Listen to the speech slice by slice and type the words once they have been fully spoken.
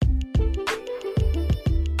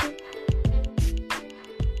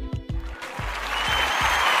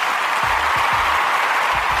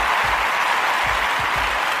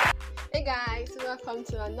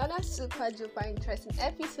another super duper interesting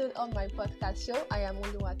episode on my podcast show. I am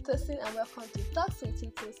Oluwatosin and welcome to Talks with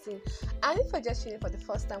Tosin. And if you're just tuning for the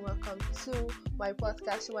first time, welcome to my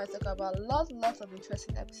podcast show where I talk about lots of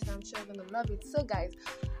interesting episodes. I'm sure you're gonna love it. So guys,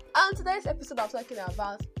 on today's episode, I'm talking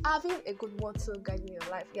about having a good motto guiding your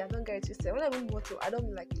life. Yeah, don't get it twisted. When I mean motto, I don't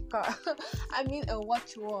mean like the car. I mean a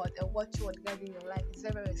watchword guiding your life. It's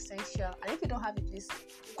very, very essential. And if you don't have it, please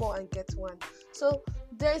go and get one. So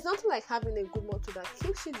there is nothing like having a good motto that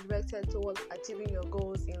keeps you directed towards achieving your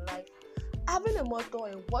goals in life. Having a motto,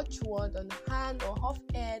 a watchword on hand or off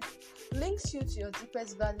head links you to your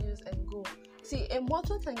deepest values and goals. See, a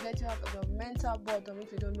motto can get you out of your mental boredom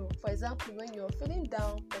if you don't know. For example, when you're feeling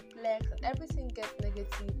down, perplexed, and everything gets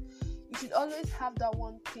negative, you should always have that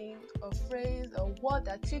one thing, or phrase, or word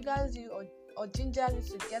that triggers you or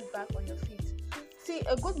gingers you to get back on your feet. See,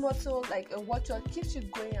 a good motto, like a watchword, keeps you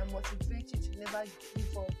going and motivates you to never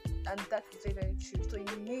give up. And that is very, very true. So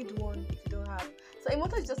you need one if you don't have. So a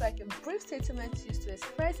motto is just like a brief statement used to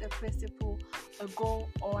express a principle, a goal,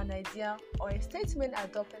 or an idea, or a statement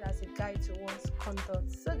adopted as a guide to one's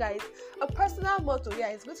conduct. So guys, a personal motto,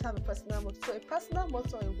 it's good to have a personal motto. So a personal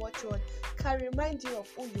motto or a watchword can remind you of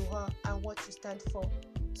who you are and what you stand for.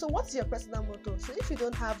 So what's your personal motto? So if you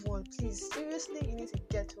don't have one, please, seriously, you need to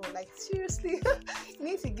get one. Like seriously, you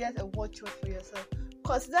need to get a watchword for yourself.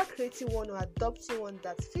 Consider creating one or adopting one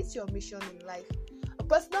that fits your mission in life. A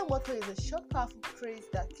personal motto is a short, powerful phrase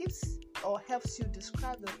that keeps or helps you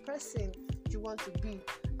describe the person you want to be.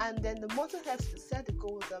 And then the motto helps you set the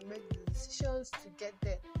goals and make the decisions to get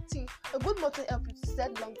there. See, a good motto helps you to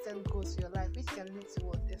set long-term goals for your life, which can lead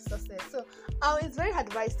to a success. So, it's very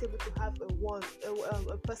advisable to have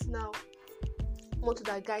a personal motto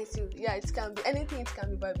that guides you. It can be anything. It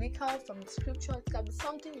can be biblical, from the scripture. It can be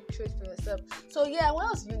something you create for yourself. So when I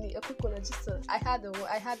was uni, a quick one. I had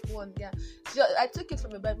one. I took it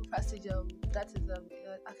from a Bible passage. That is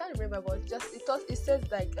I can't remember, but it says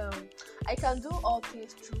like I can do all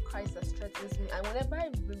things through Christ that strengthens me. And whenever I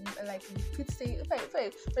repeat saying,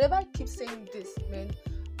 whenever I keep saying this, man,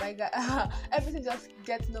 my God, everything just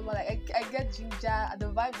gets normal. Like I get ginger, and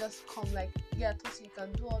the vibe just come. Like Tosin, you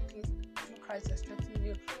can do all things through Christ that strengthens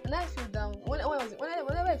you. And I feel down. Whenever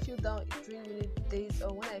I feel down during unit days,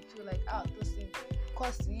 or when I feel like Tosin, or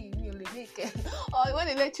when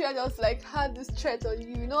the lecturer just like had this threat on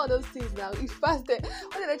you, all those things now. If past there,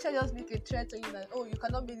 when the lecturer just make a threat on you that you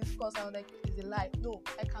cannot be this course, I was like, it's a lie. No,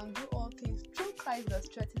 I can do all things through Christ that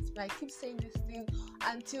strengthens me. I keep saying this thing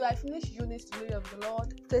until I finish unit to the glory of the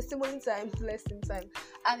Lord, testimony time, lesson time,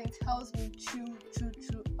 and it helps me through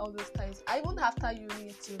all those times. Even after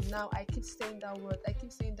uni till now, I keep saying that word. I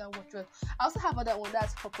keep saying that word. I also have other one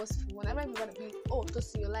that's purposeful. Whenever I'm gonna be, to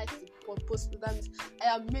see your life is purposeful. That means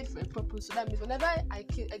I am made for a purpose. So that means whenever I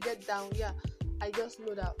get down, I just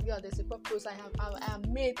know that there's a purpose. I am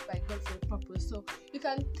made by God for a purpose. So you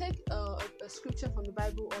can take a scripture from the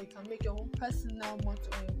Bible, or you can make your own personal motto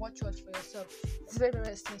or a watchword for yourself. It's very, very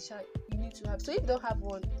essential. You need to have. So if you don't have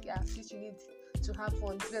one, please, you need to have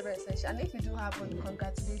one. It's very, very essential. And if you do have one,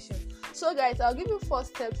 congratulations. So guys, I'll give you 4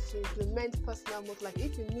 steps to implement personal motto. Like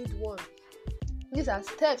if you need one, these are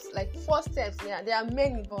steps, like 4 steps. There are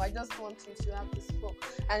many, but I just want you to have this 4,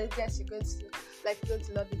 and I guess you're going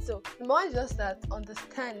to love it. So number 1 is just that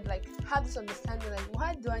have this understanding. Like,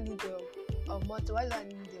 why do I need a motto? Why do I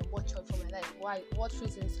need a watchword for my life? Why? What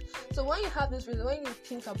reasons? So when you have this reason, when you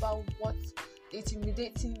think about what is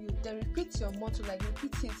intimidating you, then repeat your motto. Like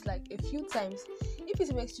repeat it like a few times. If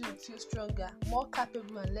it makes you feel stronger, more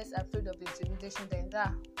capable, and less afraid of the intimidation, then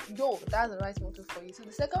that's the right motto for you. So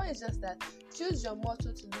the second one is just that choose your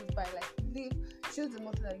motto to live by. Choose the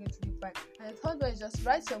motto that you're going to live by. And the third one is just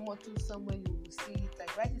write your motto somewhere you will see it.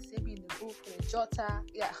 Like write it maybe in a book, in a jotter.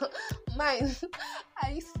 Mine.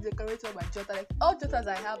 I used to decorate all my jotter. Like all jotters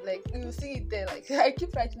I have, like you will see it there. Like I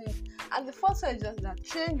keep writing it. And the fourth one is just that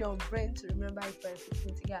train your brain to remember it by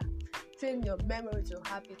frequency. Train your memory to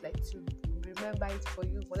have it, like to remember it for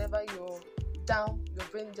you. Whenever you're down, your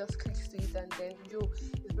brain just clicks to it, and then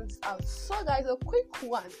it brings it out. So guys, a quick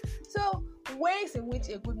one. So ways in which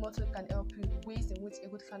a good motto can help you, ways in which a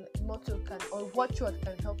good motto or watchword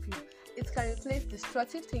can help you. It can replace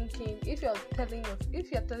destructive thinking. If you're telling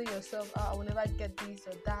yourself, I will never get this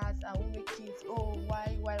or that, I won't make it,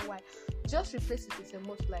 why, just replace it with a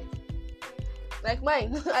motto like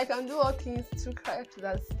mine. I can do all things through Christ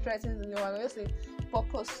that strengthens me. I always say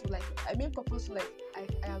purposeful. Like I mean purposeful. Like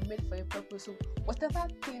I am made for a purpose. So whatever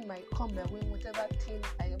thing might come my way, whatever thing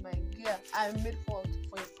I am made for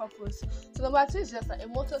a purpose. So number 2 is just that a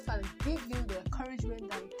motto can give you the encouragement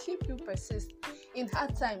that will keep you persist in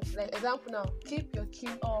hard times. Like example now, keep your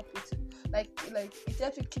chin up. like it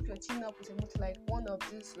helps you keep your chin up with a motto, like one of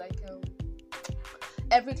these, like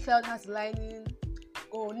every cloud has lining,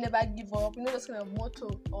 or never give up, this kind of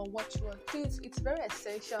motto or watchword. Please, it's very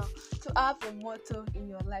essential to have a motto in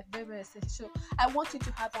your life. Very, very essential. I want you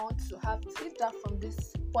to have feedback from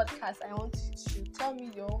this podcast. I want you to tell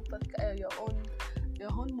me your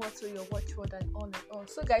own motto, your watchword, and all and all.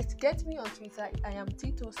 So guys, get me on Twitter, I am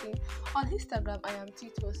Titosin. On Instagram, I am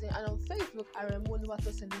Titosin, and on Facebook, I am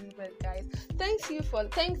Oluwatosin. Guys,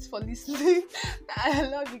 thanks for listening. I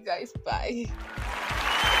love you guys. Bye.